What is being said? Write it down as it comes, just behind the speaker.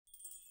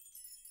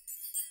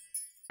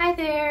Hi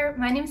there,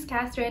 my name's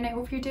Catherine. I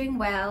hope you're doing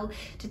well.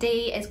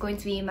 Today is going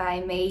to be my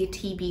May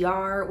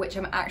TBR, which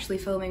I'm actually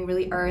filming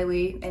really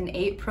early in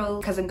April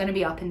because I'm going to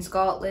be up in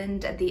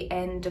Scotland at the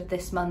end of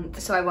this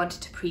month. So I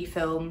wanted to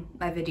pre-film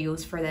my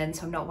videos for then,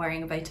 so I'm not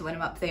worrying about it when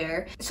I'm up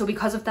there. So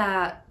because of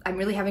that, I'm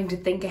really having to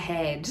think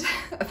ahead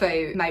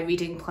about my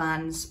reading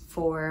plans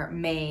for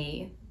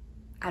May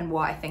and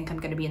what I think I'm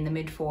going to be in the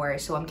mood for.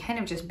 So I'm kind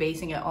of just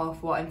basing it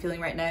off what I'm feeling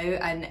right now,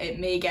 and it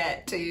may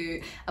get to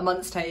a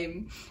month's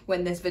time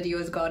when this video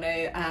has gone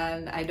out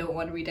and I don't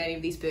want to read any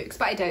of these books,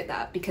 but I doubt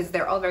that because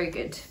they're all very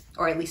good,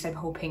 or at least I'm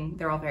hoping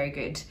they're all very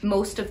good.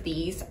 Most of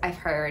these I've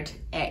heard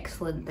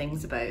excellent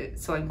things about,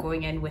 so I'm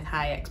going in with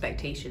high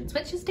expectations,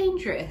 which is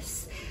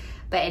dangerous.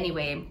 But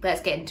anyway, let's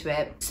get into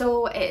it.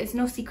 So it is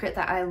no secret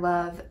that I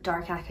love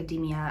dark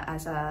academia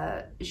as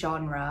a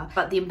genre,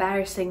 but the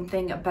embarrassing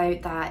thing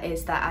about that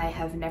is that I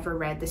have never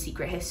read The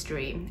Secret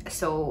History.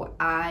 So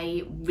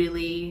I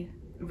really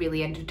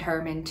am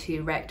determined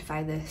to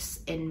rectify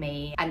this in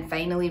May and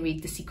finally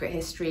read The Secret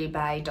History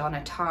by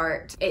Donna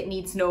Tartt. It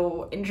needs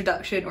no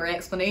introduction or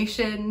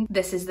explanation.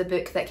 This is the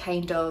book that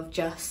kind of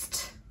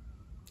just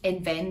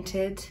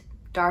invented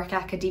dark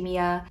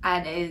academia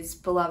and is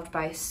beloved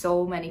by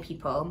so many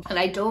people, and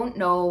I don't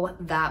know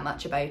that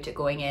much about it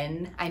going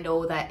in. I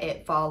know that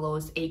it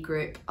follows a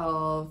group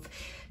of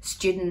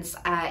students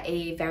at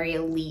a very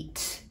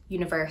elite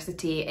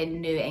university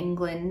in New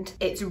England.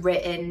 It's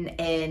written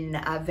in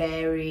a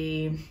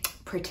very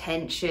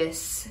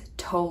pretentious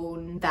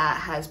tone that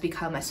has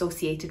become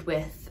associated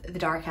with the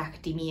dark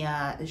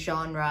academia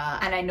genre,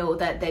 and I know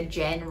that the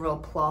general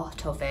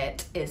plot of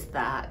it is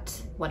that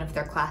one of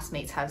their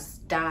classmates has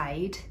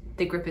died.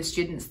 The group of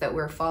students that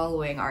we're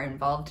following are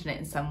involved in it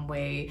in some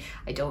way.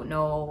 I don't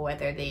know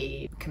whether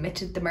they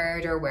committed the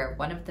murder, where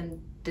one of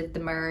them did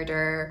the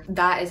murder.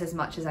 That is as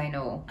much as I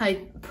know.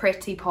 I'm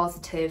pretty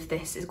positive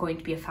this is going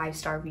to be a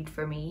 5-star read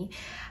for me.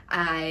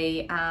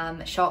 I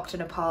am shocked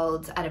and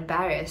appalled and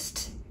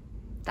embarrassed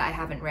that I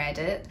haven't read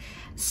it.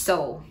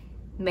 So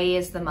May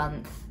is the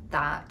month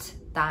that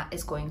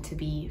is going to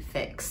be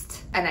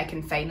fixed, and I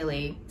can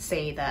finally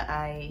say that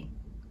I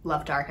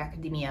love dark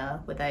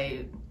academia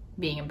without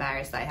being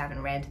embarrassed that I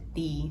haven't read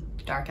the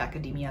dark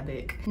academia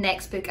book.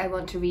 Next book I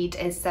want to read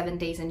is 7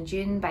 Days in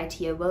June by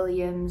Tia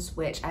Williams,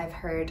 which I've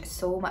heard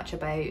so much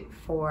about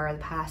for the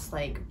past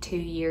like 2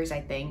 years,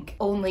 I think.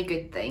 Only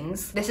good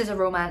things. This is a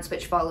romance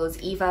which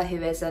follows Eva, who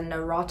is an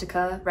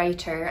erotica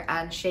writer,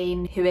 and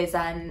Shane, who is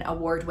an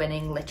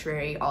award-winning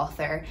literary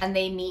author, and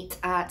they meet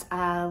at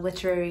a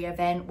literary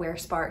event where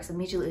sparks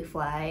immediately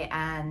fly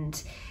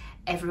and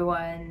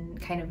everyone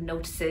kind of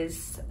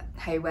notices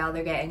how well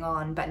they're getting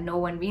on, but no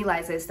one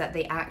realizes that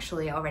they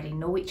actually already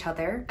know each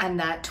other, and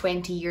that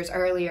 20 years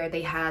earlier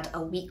they had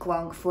a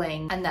week-long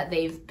fling, and that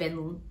they've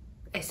been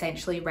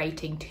essentially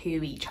writing to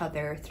each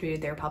other through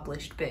their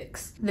published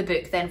books. The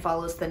book then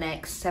follows the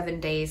next 7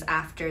 days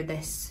after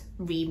this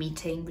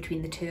re-meeting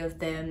between the two of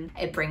them.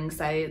 It brings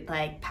out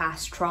like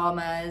past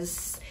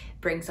traumas,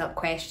 brings up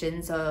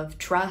questions of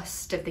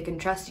trust, if they can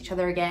trust each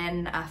other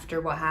again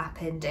after what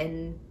happened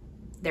in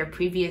their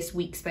previous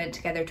week spent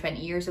together 20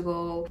 years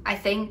ago. I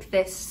think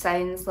this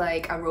sounds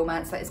like a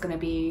romance that is going to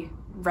be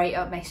right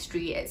up my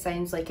street. It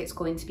sounds like it's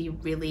going to be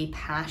really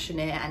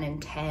passionate and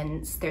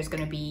intense. There's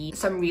going to be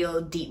some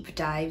real deep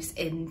dives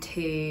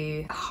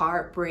into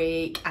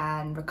heartbreak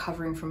and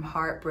recovering from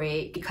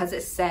heartbreak. Because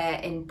it's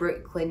set in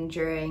Brooklyn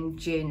during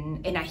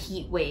June in a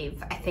heat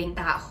wave, I think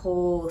that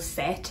whole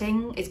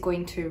setting is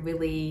going to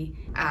really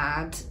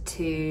add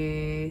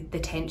to the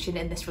tension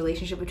in this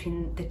relationship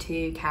between the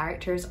two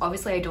characters.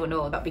 Obviously I don't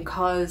know, but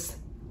because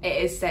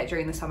it is set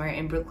during the summer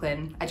in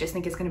Brooklyn, I just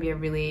think it's going to be a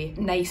really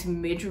nice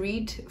mood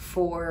read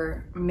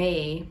for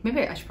May.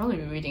 Maybe I should probably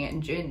be reading it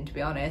in June, to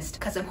be honest,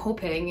 because I'm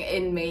hoping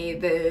in May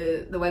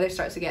the weather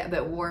starts to get a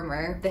bit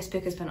warmer. This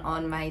book has been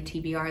on my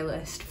TBR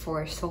list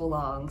for so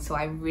long, so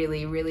I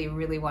really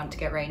want to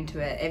get round to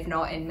it, if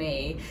not in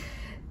May,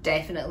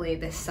 definitely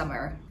this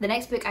summer. The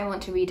next book I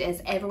want to read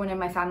is Everyone in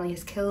My Family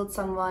Has Killed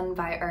Someone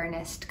by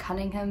Ernest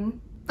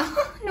Cunningham.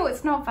 No,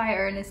 it's not by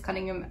Ernest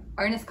Cunningham.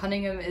 Ernest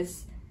Cunningham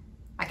is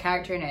a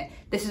character in it.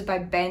 This is by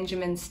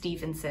Benjamin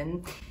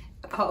Stevenson.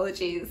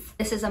 Apologies.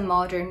 This is a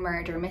modern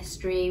murder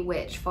mystery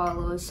which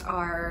follows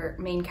our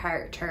main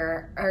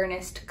character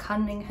Ernest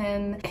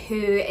Cunningham,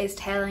 who is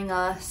telling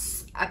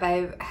us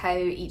about how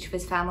each of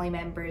his family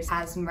members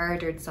has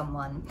murdered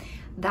someone.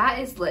 That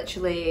is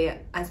literally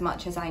as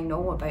much as I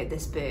know about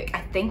this book.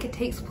 I think it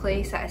takes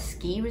place at a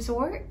ski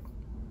resort,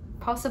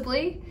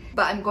 possibly,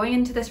 but I'm going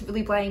into this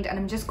really blind, and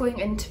I'm just going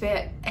into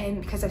it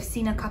because I've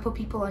seen a couple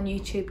people on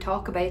YouTube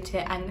talk about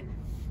it and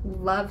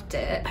loved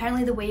it.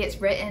 Apparently the way it's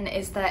written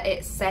is that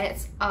it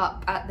sets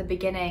up at the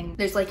beginning,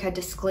 there's like a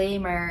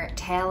disclaimer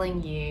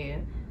telling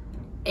you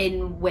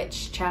in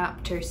which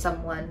chapter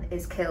someone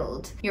is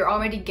killed. You're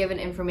already given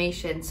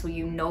information, so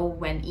you know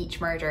when each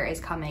murder is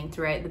coming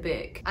throughout the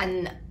book,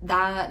 and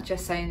that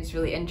just sounds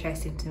really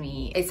interesting to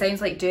me. It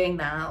sounds like doing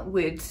that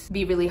would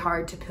be really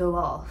hard to pull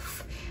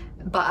off,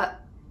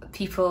 but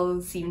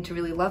people seem to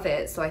really love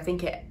it, so I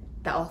think it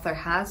the author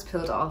has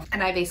pulled off,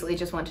 and I basically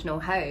just want to know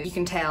how. You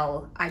can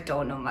tell I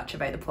don't know much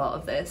about the plot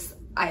of this.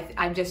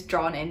 I'm just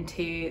drawn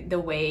into the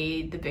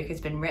way the book has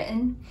been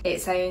written.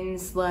 It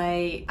sounds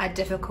like a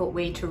difficult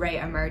way to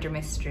write a murder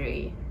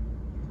mystery,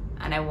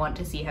 and I want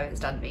to see how it's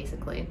done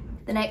basically.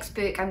 The next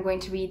book I'm going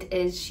to read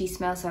is She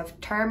Smells of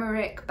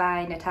Turmeric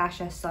by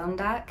Natasha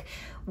Sondakh,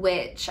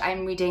 which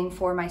I'm reading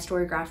for my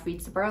Storygraph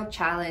Reads the World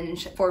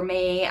challenge. For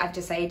May, I've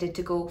decided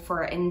to go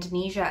for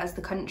Indonesia as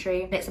the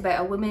country. It's about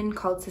a woman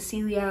called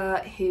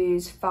Cecilia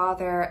whose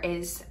father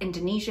is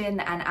Indonesian,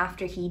 and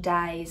after he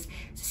dies,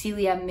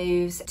 Cecilia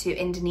moves to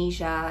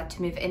Indonesia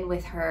to move in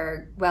with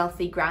her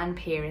wealthy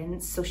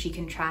grandparents so she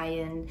can try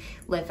and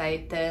live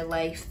out the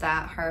life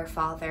that her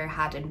father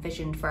had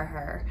envisioned for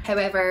her.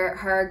 However,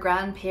 her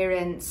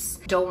grandparents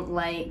don't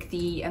like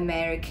the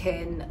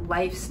American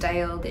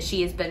lifestyle that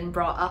she has been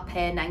brought up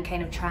in and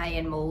kind of try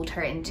and mold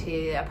her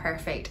into a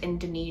perfect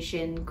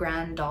Indonesian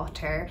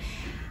granddaughter,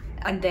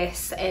 and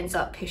this ends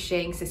up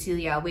pushing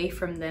Cecilia away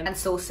from them. And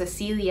so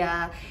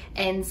Cecilia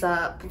ends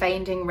up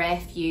finding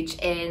refuge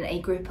in a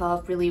group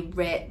of really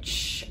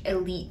rich,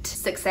 elite,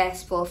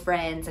 successful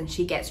friends, and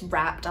she gets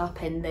wrapped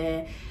up in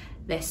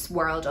this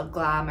world of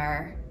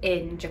glamour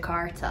in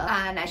Jakarta.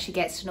 And as she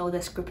gets to know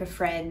this group of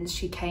friends,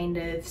 she kind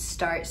of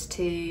starts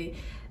to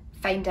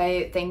find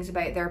out things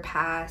about their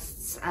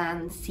pasts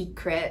and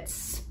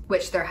secrets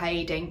which they're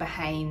hiding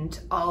behind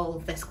all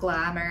of this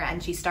glamour,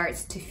 and she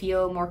starts to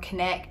feel more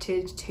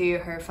connected to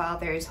her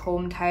father's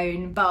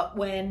hometown. But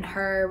when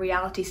her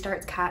reality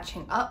starts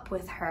catching up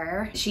with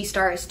her, she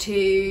starts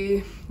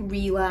to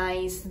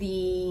realise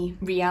the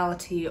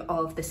reality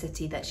of the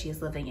city that she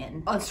is living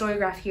in. On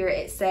Storygraph here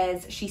it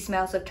says, She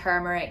Smells of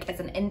Turmeric is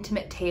an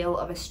intimate tale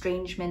of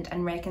estrangement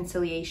and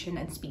reconciliation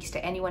and speaks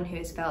to anyone who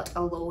has felt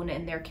alone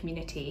in their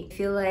community. I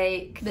feel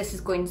like this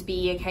is going to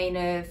be a kind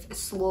of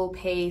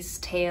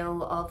slow-paced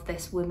tale of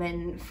this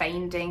woman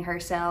finding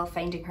herself,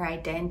 finding her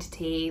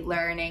identity,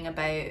 learning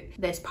about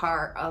this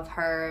part of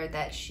her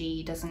that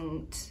she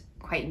doesn't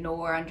quite know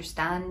or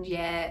understand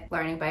yet,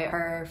 learning about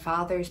her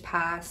father's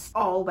past,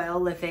 all while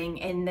living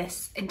in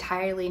this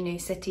entirely new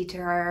city to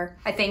her.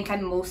 I think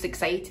I'm most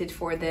excited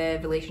for the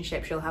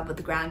relationship she'll have with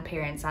the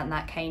grandparents and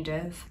that kind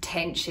of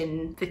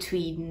tension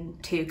between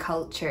two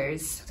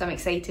cultures. So I'm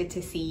excited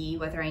to see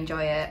whether I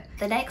enjoy it.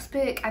 The next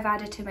book I've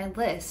added to my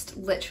list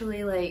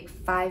literally like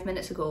 5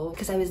 minutes ago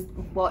because I was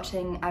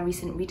watching a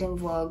recent reading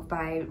vlog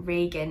by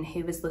Reid,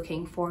 who was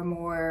looking for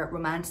more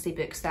romantasy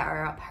books that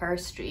are up her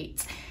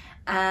street.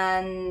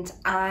 And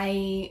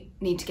I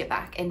need to get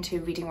back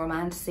into reading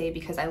romantasy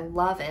because I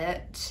love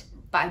it,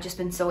 but I've just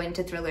been so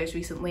into thrillers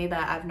recently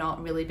that I've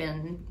not really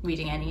been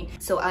reading any.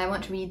 So I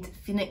want to read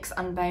Phoenix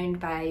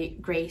Unbound by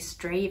Grace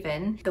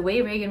Draven. The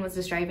way Reagan was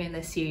describing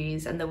this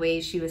series and the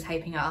way she was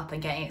hyping it up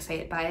and getting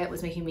excited by it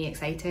was making me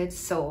excited,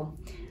 so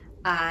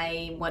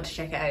I want to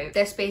check it out.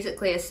 This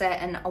basically is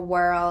set in a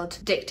world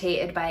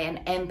dictated by an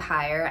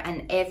empire,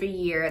 and every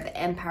year the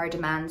empire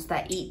demands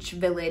that each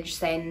village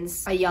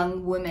sends a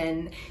young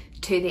woman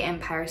to the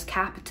empire's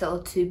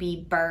capital to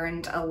be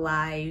burned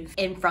alive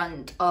in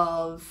front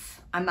of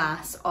a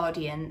mass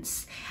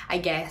audience, I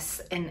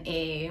guess in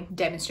a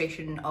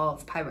demonstration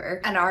of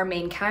power. And our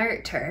main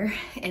character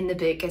in the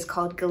book is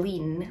called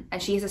Galeen,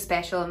 and she has a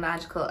special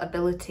magical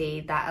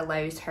ability that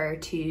allows her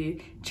to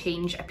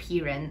change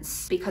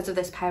appearance. Because of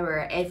this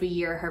power, every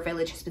year her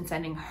village has been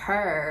sending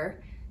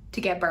her to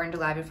get burned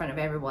alive in front of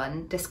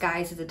everyone,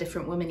 disguised as a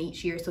different woman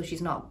each year so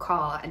she's not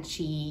caught, and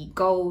she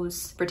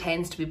goes,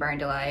 pretends to be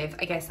burned alive.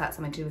 I guess that's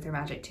something to do with her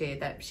magic too,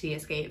 that she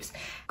escapes,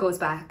 goes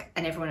back,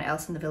 and everyone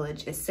else in the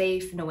village is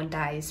safe. No one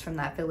dies from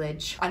that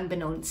village,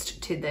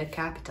 unbeknownst to the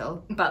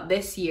capital. But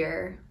this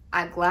year,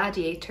 a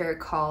gladiator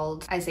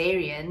called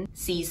Azarian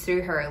sees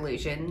through her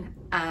illusion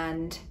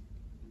and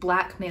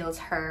blackmails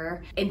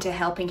her into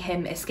helping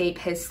him escape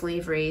his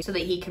slavery so that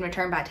he can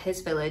return back to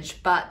his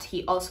village, but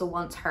he also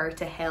wants her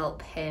to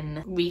help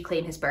him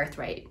reclaim his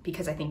birthright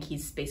because I think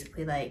he's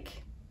basically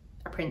like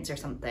a prince or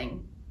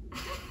something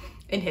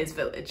in his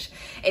village.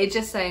 It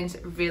just sounds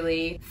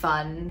really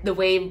fun. The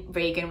way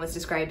Reagan was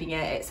describing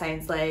it, it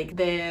sounds like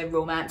the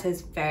romance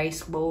is very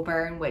slow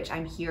burn, which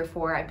I'm here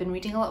for. I've been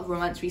reading a lot of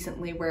romance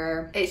recently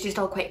where it's just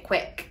all quite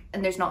quick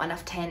and there's not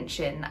enough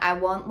tension. I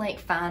want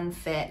like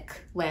fanfic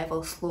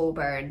level slow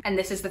burn. And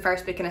this is the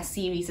first book in a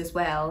series as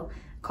well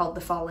called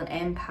The Fallen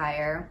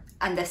Empire.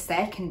 And the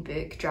second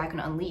book, Dragon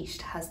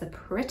Unleashed, has the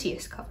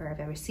prettiest cover I've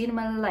ever seen in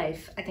my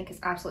life. I think it's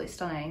absolutely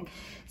stunning.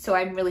 So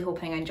I'm really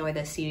hoping I enjoy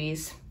this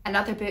series.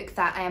 Another book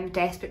that I am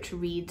desperate to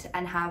read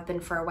and have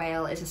been for a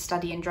while is A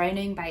Study in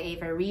Drowning by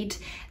Ava Reid.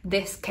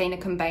 This kind of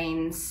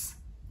combines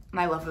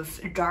my love of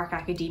dark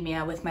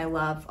academia with my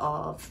love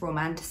of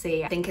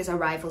romantasy. I think it's a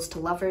rivals to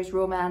lovers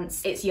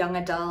romance. It's young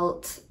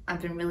adult.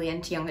 I've been really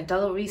into young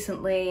adult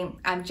recently.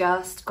 I've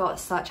just got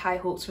such high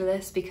hopes for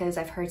this because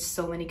I've heard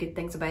so many good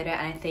things about it,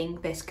 and I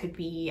think this could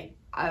be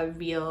a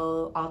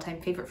real all-time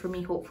favourite for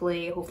me,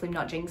 hopefully. Hopefully I'm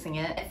not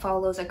jinxing it. It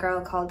follows a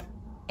girl called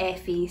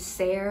Effie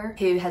Sayre,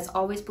 who has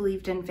always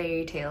believed in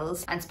fairy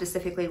tales and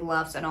specifically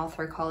loves an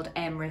author called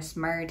Emrys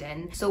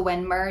Myrddin. So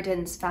when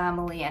Myrddin's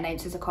family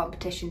announces a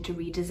competition to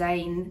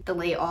redesign the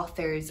late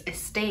author's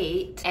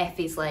estate,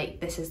 Effie's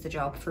like, this is the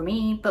job for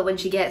me. But when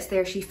she gets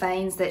there, she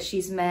finds that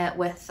she's met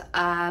with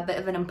a bit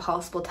of an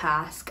impossible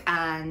task,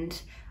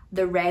 and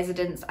the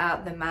residents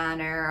at the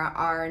manor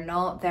are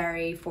not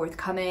very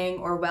forthcoming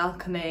or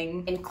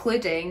welcoming,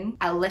 including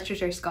a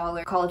literature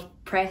scholar called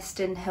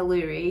Preston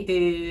Hillary,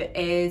 who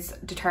is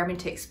determined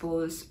to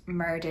expose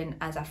Myrddin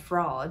as a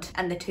fraud.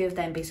 And the two of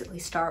them basically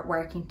start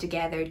working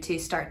together to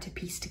start to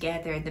piece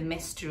together the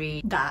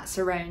mystery that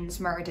surrounds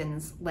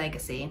Myrddin's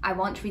legacy. I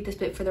want to read this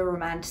book for the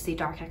romantasy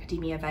dark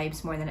academia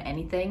vibes more than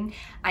anything.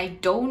 I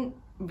don't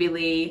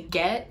really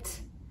get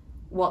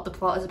what the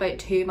plot is about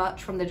too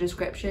much from the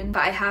description,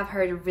 but I have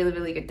heard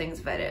really good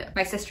things about it.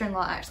 My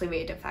sister-in-law actually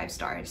rated it 5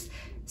 stars,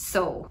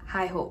 so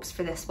high hopes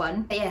for this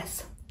one. But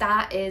yes,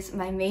 that is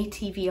my May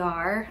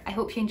TBR. I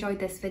hope you enjoyed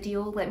this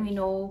video. Let me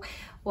know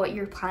what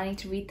you're planning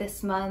to read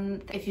this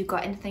month, if you've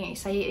got anything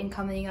exciting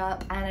coming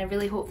up, and I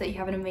really hope that you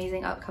have an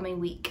amazing upcoming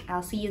week.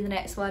 I'll see you in the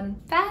next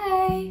one.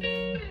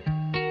 Bye!